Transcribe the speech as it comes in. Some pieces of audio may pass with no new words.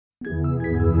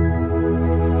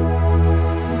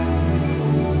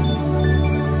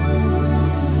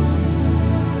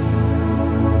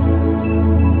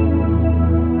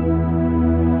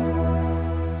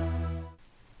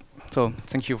So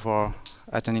thank you for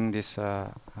attending this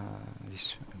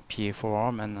this PA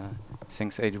forum, and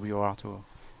thanks AWR to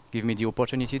give me the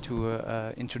opportunity to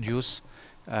introduce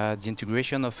the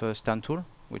integration of a STAN tool,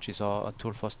 which is a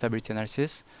tool for stability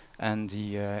analysis, and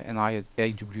the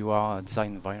AWR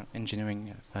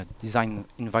Design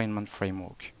Environment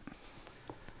framework.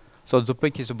 So the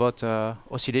topic is about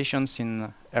oscillations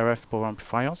in RF power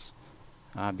amplifiers,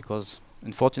 because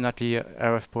unfortunately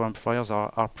RF power amplifiers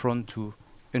are prone to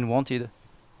unwanted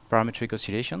parametric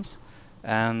oscillations,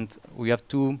 and we have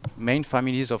two main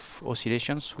families of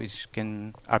oscillations which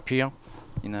can appear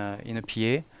in a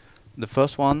PA. The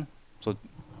first one, so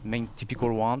main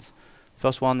typical ones,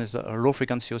 first one is low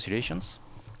frequency oscillations,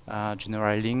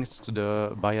 generally linked to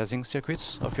the biasing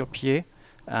circuits of your PA,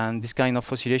 and this kind of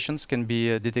oscillations can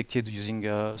be detected using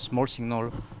small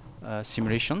signal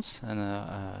simulations and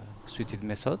suited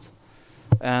methods.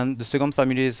 And the second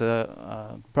family is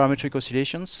parametric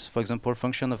oscillations, for example,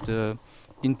 function of the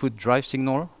input drive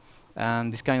signal.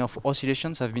 And this kind of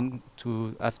oscillations have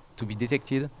to be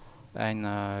detected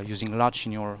and using large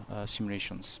linear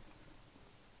simulations.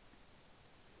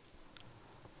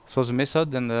 So the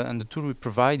method and the tool we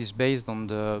provide is based on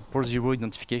the pole zero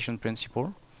identification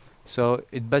principle. So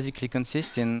it basically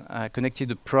consists in connecting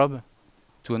the probe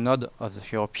to a node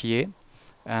of your PA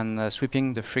and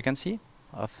sweeping the frequency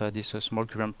of this small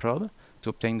current probe to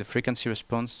obtain the frequency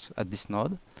response at this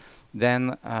node.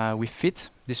 Then we fit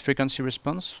this frequency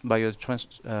response by a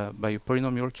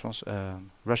polynomial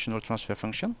rational transfer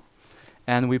function,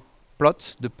 and we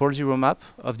plot the pole zero map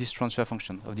of this transfer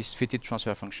function, of this fitted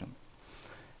transfer function.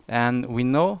 And we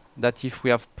know that if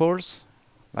we have poles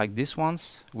like these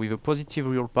ones with a positive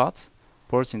real part,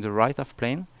 poles in the right half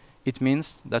plane, it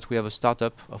means that we have a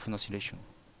startup of an oscillation.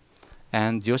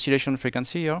 And the oscillation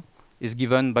frequency here is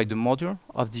given by the module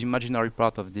of the imaginary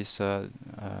part of this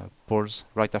poles,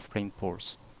 right half plane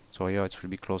poles. So here it will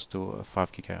be close to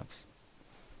 5 GHz.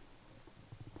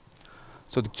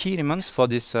 So the key elements for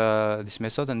this this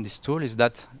method and this tool is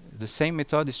that the same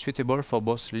method is suitable for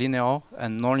both linear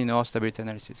and non-linear stability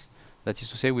analysis. That is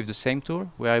to say, with the same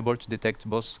tool, we are able to detect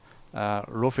both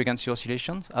low frequency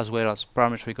oscillations as well as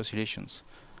parametric oscillations.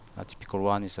 A typical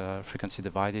one is frequency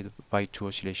divided by 2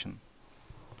 oscillation.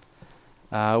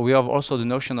 We have also the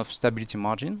notion of stability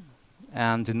margin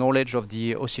and the knowledge of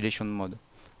the oscillation mode.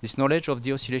 This knowledge of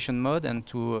the oscillation mode and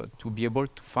to be able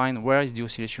to find where is the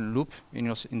oscillation loop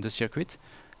in the circuit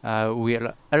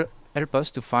will help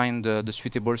us to find the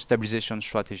suitable stabilization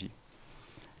strategy.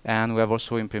 And we have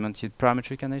also implemented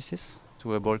parametric analysis to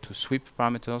be able to sweep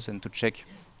parameters and to check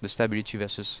the stability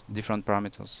versus different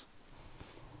parameters.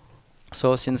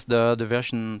 So since the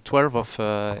version 12 of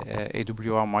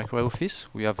AWR MicroOffice,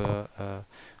 we have,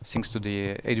 thanks to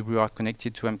the AWR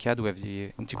connected to AMCAD, we have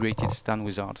the integrated STAN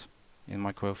wizard in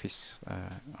MicroOffice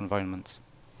environment.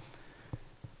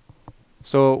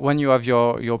 So when you have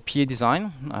your PA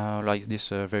design, like this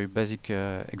very basic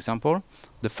example,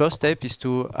 the first step is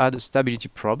to add a stability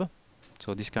probe.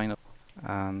 So this kind of,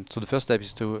 so the first step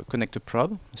is to connect a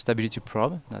probe, a stability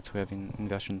probe that we have in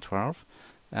version 12.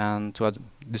 And to add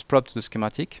this probe to the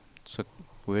schematic. So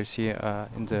we will see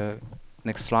in the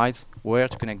next slides where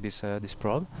to connect this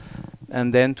probe,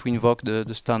 and then to invoke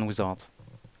the STAN wizard.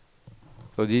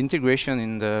 So the integration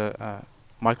in the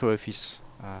MicroOffice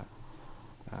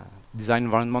design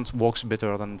environment works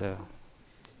better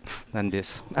than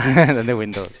this than the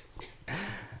Windows.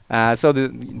 So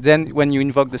then when you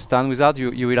invoke the STAN wizard,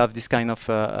 you will have this kind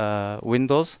of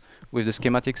windows with the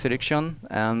schematic selection,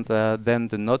 and then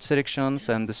the node selections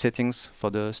and the settings for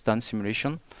the STAN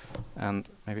simulation. And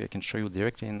maybe I can show you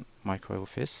directly in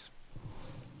MicroOffice.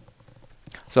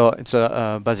 So it's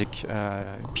a basic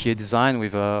PA design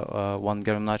with one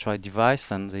gallium nitride device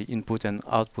and the input and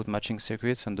output matching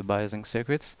circuits and the biasing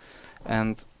circuits.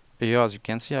 And here, as you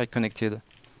can see, I connected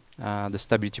the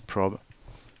stability probe.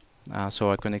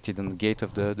 So I connected on the gate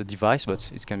of the device,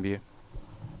 but it can be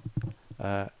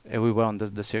everywhere on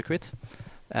the circuit.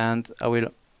 And I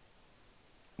will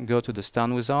go to the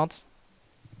STAN wizard.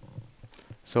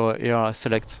 So here I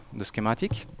select the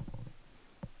schematic.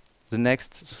 The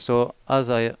next, so as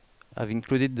I have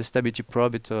included the stability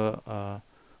probe, it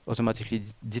automatically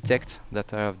detects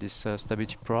that I have this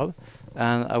stability probe.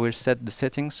 And I will set the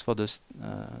settings for the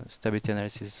stability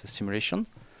analysis simulation.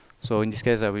 So in this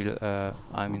case,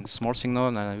 I'm in small signal,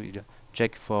 and I will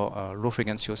check for low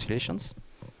frequency oscillations.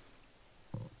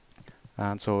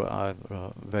 And so I have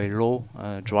a very low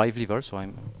drive level, so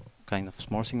I'm kind of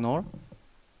small signal.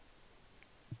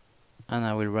 And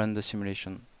I will run the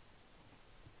simulation.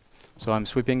 So I'm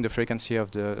sweeping the frequency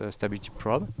of the stability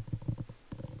probe.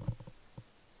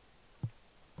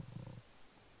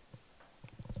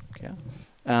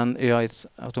 And here it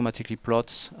automatically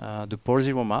plots the pole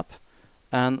zero map.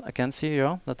 And I can see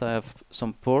here that I have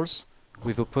some poles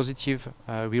with a positive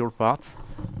real part.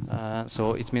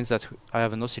 So it means that I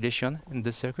have an oscillation in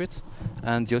the circuit,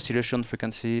 and the oscillation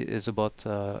frequency is about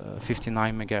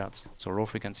 59 megahertz, so low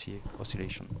frequency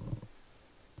oscillation.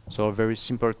 So very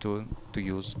simple to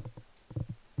use.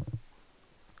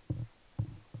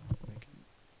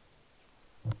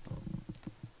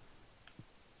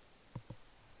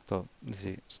 So this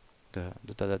is the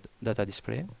data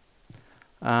display.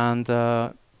 And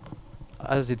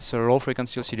as it's a low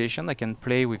frequency oscillation, I can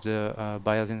play with the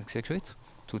biasing circuit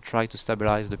to try to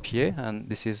stabilize the PA. And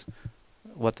this is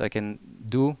what I can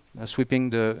do,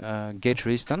 sweeping the gate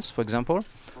resistance, for example.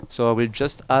 So I will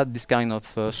just add this kind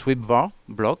of sweep var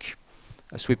block,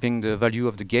 sweeping the value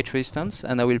of the gate resistance,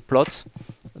 and I will plot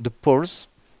the poles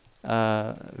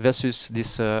versus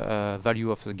this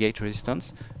value of the gate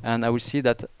resistance. And I will see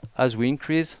that as we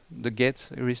increase the gate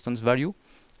resistance value,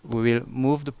 we will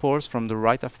move the poles from the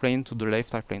right half plane to the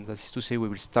left half plane. That is to say, we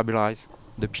will stabilize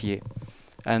the PA.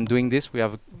 And doing this, we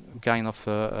have a kind of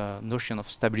notion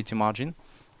of stability margin,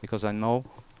 because I know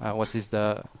what is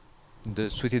the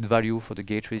suited value for the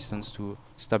gate resistance to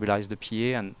stabilize the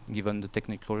PA, and given the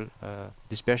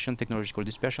technological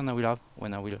dispersion I will have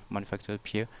when I will manufacture the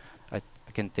PA, I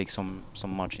can take some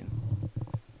margin.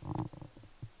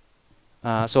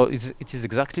 So it is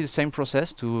exactly the same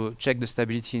process to check the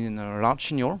stability in a large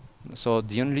signal. So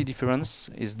the only difference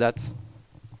is that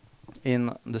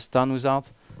in the Stan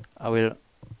wizard, I will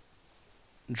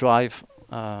drive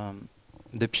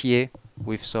the PA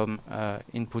with some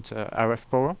input RF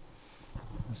power.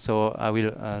 So I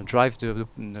will drive the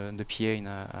PA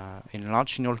in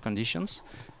large signal conditions,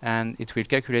 and it will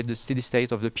calculate the steady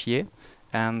state of the PA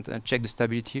and check the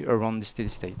stability around the steady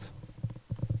state.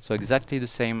 So exactly the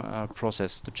same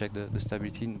process to check the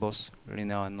stability in both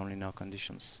linear and nonlinear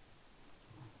conditions.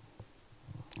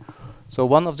 So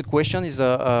one of the questions is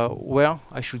where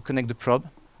I should connect the probe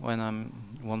when I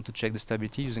want to check the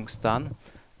stability using Stan,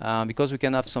 because we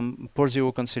can have some pole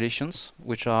zero cancellations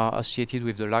which are associated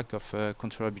with the lack of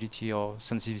controllability or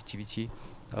sensitivity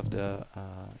of the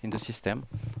in the system.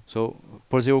 So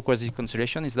pole zero quasi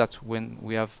cancellation is that when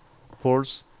we have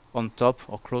poles on top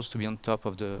or close to be on top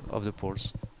of the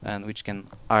poles, and which can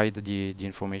hide the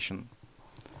information.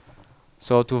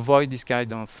 So to avoid this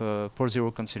kind of pole zero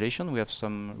cancellation, we have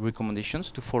some recommendations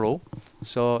to follow.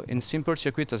 So in simple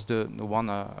circuit, as the one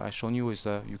I shown you, is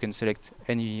you can select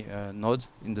any node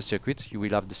in the circuit, you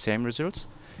will have the same results.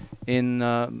 In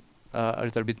a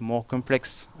little bit more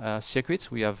complex circuits,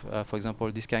 we have, for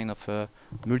example, this kind of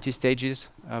multi-stages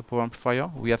power amplifier.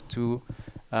 We have to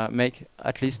make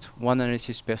at least one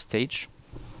analysis per stage,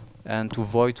 and to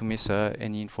avoid to miss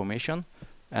any information.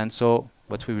 And so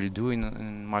what we will do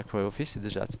in micro office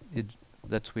is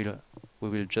that we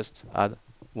will just add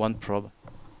one probe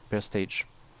per stage,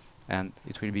 and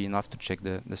it will be enough to check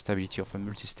the stability of a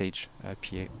multi-stage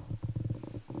PA.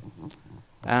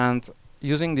 And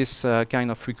using this kind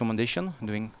of recommendation,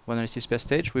 doing one analysis per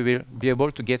stage, we will be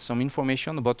able to get some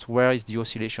information about where is the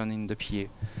oscillation in the PA.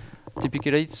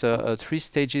 Typically, it's a 3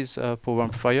 stages power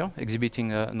amplifier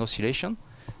exhibiting an oscillation.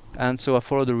 And so I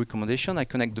follow the recommendation. I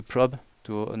connect the probe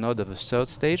to a node of the 3rd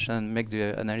stage and make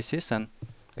the analysis. And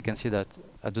I can see that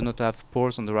I do not have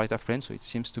poles on the right half plane, so it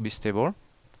seems to be stable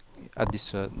at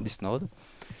this node.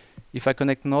 If I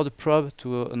connect now the probe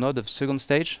to a node of 2nd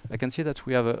stage, I can see that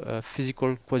we have a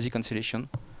physical quasi-cancellation.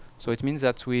 So it means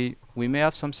that we may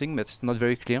have something, but it's not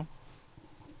very clear.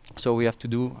 So we have to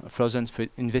do further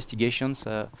investigations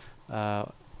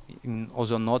in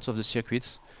other nodes of the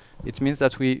circuits. It means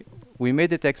that we may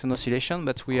detect an oscillation,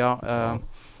 but we are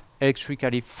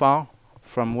electrically far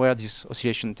from where this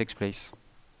oscillation takes place.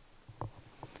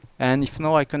 And if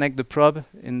now I connect the probe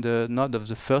in the node of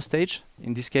the 1st stage,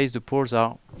 in this case the poles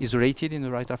are isolated in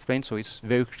the right half plane, so it's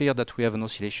very clear that we have an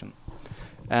oscillation.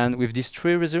 And with these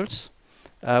 3 results,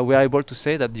 we are able to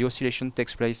say that the oscillation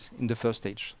takes place in the 1st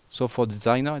stage. So for the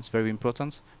designer, it's very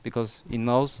important, because he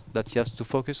knows that he has to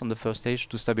focus on the 1st stage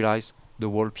to stabilize the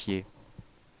whole PA.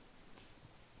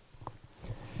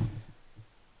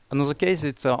 Another case,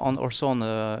 it's also on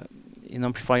in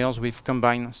amplifiers with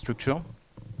combined structure.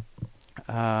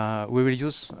 We will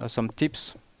use some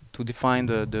tips to define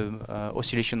the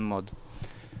oscillation mode.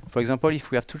 For example,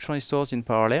 if we have 2 transistors in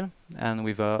parallel and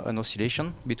with an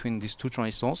oscillation between these 2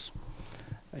 transistors,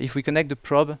 if we connect the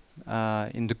probe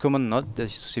in the common node, that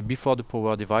is to say before the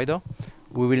power divider,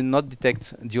 we will not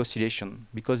detect the oscillation,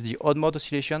 because the odd mode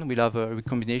oscillation will have a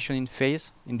recombination in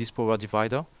phase in this power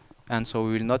divider, and so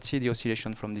we will not see the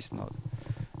oscillation from this node.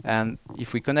 And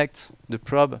if we connect the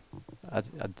probe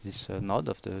at this node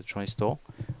of the transistor,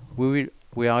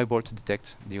 we are able to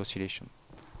detect the oscillation.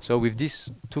 So with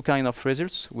these two kind of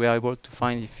results, we are able to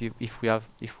find if we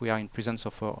are in presence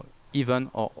of a even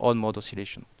or odd mode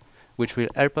oscillation, which will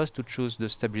help us to choose the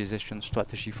stabilization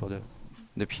strategy for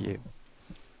the PA.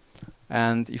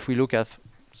 And if we look at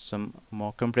some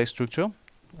more complex structure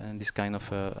and this kind of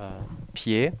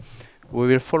PA, we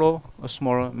will follow a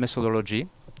small methodology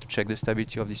to check the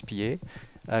stability of this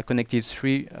PA, connected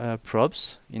 3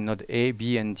 probes in node A,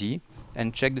 B, and D,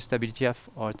 and check the stability of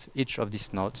at each of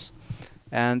these nodes.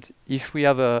 And if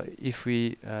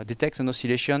we detect an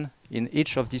oscillation in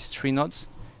each of these 3 nodes,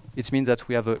 it means that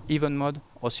we have an even mode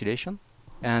oscillation.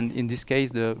 And in this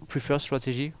case, the preferred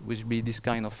strategy will be this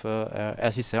kind of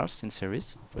RC cells in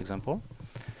series, for example.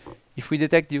 If we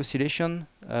detect the oscillation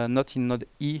not in node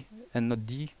E and node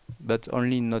D, but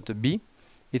only in node B,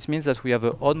 it means that we have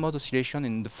an odd mode oscillation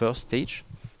in the first stage,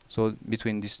 so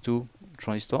between these 2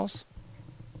 transistors.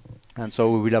 And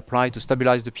so we will apply, to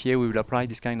stabilize the PA, we will apply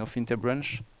this kind of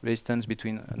interbranch resistance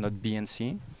between node B and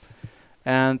C.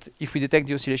 And if we detect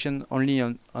the oscillation only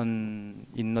in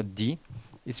node D,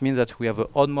 it means that we have an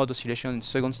odd mode oscillation in the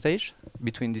second stage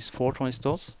between these 4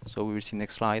 transistors. So we will see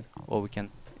next slide, or we can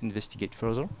investigate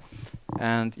further.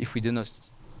 And if we do not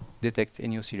detect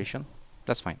any oscillation,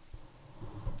 that's fine.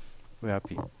 We're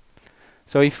happy.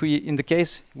 So if we, in the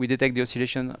case, we detect the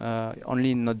oscillation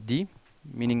only in node D,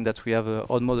 meaning that we have an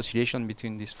odd mode oscillation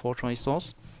between these 4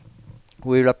 transistors,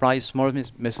 we will apply a small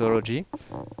methodology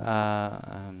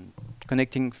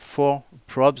connecting 4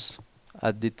 probes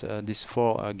at these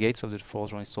 4 gates of the 4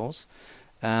 transistors,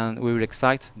 and we will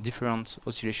excite different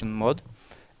oscillation mode,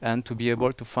 and to be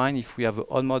able to find if we have an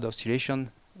odd mode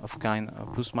oscillation of kind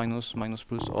plus minus, minus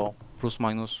plus, or plus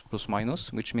minus, plus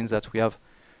minus, which means that we have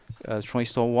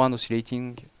transistor 1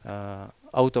 oscillating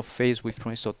out of phase with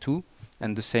transistor 2,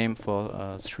 and the same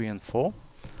for 3 and 4.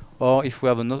 Or if we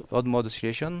have an odd mode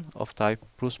oscillation of type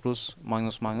plus plus,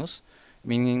 minus minus,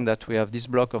 meaning that we have this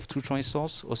block of 2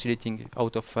 transistors oscillating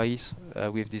out of phase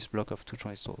with this block of 2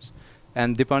 transistors.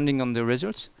 And depending on the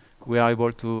results, we are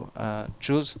able to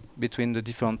choose between the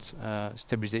different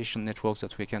stabilization networks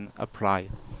that we can apply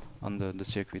on the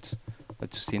circuits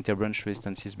to see interbranch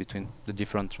resistances between the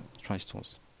different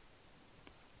transistors.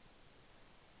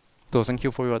 So thank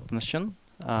you for your attention.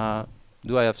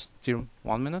 Do I have still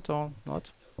 1 minute or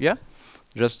not? Yeah?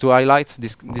 Just to highlight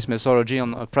this methodology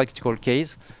on a practical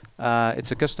case.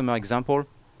 It's a customer example.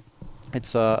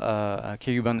 It's a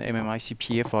K-Cuban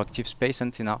MMIC PA for active space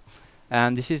antenna.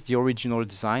 And this is the original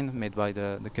design made by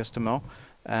the customer.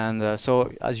 And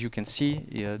so, as you can see,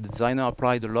 the designer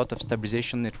applied a lot of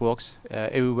stabilization networks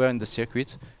everywhere in the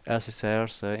circuit,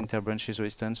 LCSRs, interbranches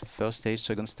resistance, first stage,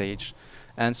 second stage.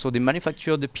 And so they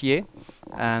manufactured the PA,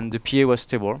 and the PA was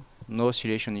stable, no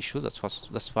oscillation issue,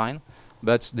 that's fine.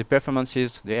 But the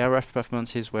performances, the RF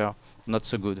performances were not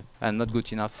so good, and not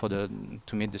good enough for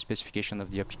to meet the specification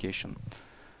of the application.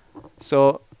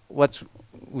 So what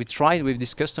we tried with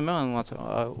this customer, and what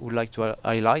I would like to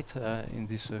highlight in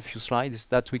this few slides, is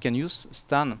that we can use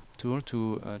STAN tool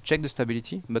to check the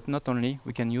stability, but not only,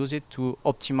 we can use it to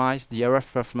optimize the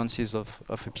RF performances of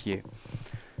a PA.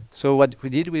 So what we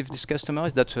did with this customer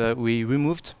is that we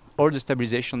removed all the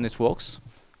stabilization networks,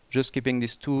 just keeping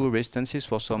these 2 resistances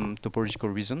for some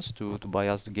topological reasons to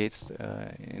bias the gates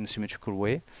in a symmetrical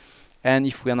way. And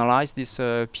if we analyze this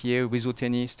PA without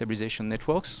any stabilization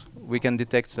networks, we can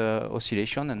detect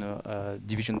oscillation and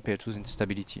division pair 2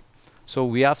 instability. So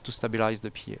we have to stabilize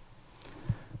the PA.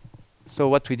 So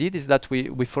what we did is that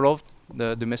we followed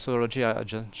the methodology I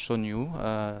just shown you,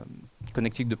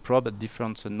 connecting the probe at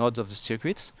different nodes of the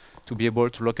circuits to be able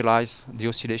to localize the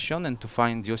oscillation and to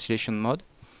find the oscillation mode.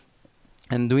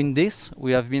 And doing this,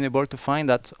 we have been able to find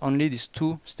that only these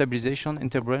 2 stabilization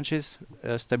interbranches,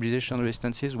 stabilization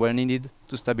resistances were needed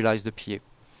to stabilize the PA.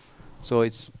 So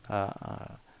it's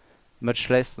much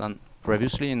less than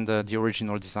previously in the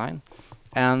original design.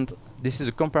 And this is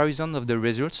a comparison of the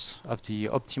results of the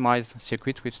optimized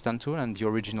circuit with STAN tool and the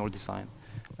original design.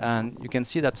 And you can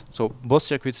see that, so both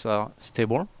circuits are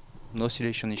stable, no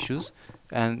oscillation issues.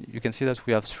 And you can see that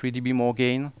we have 3 dB more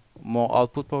gain, more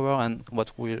output power, and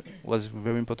what was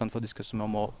very important for this customer,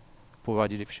 more power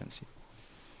added efficiency.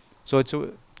 So it's a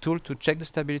tool to check the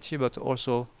stability, but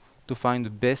also to find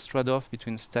the best trade-off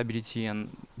between stability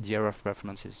and the RF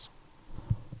performances.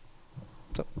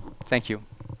 So, thank you.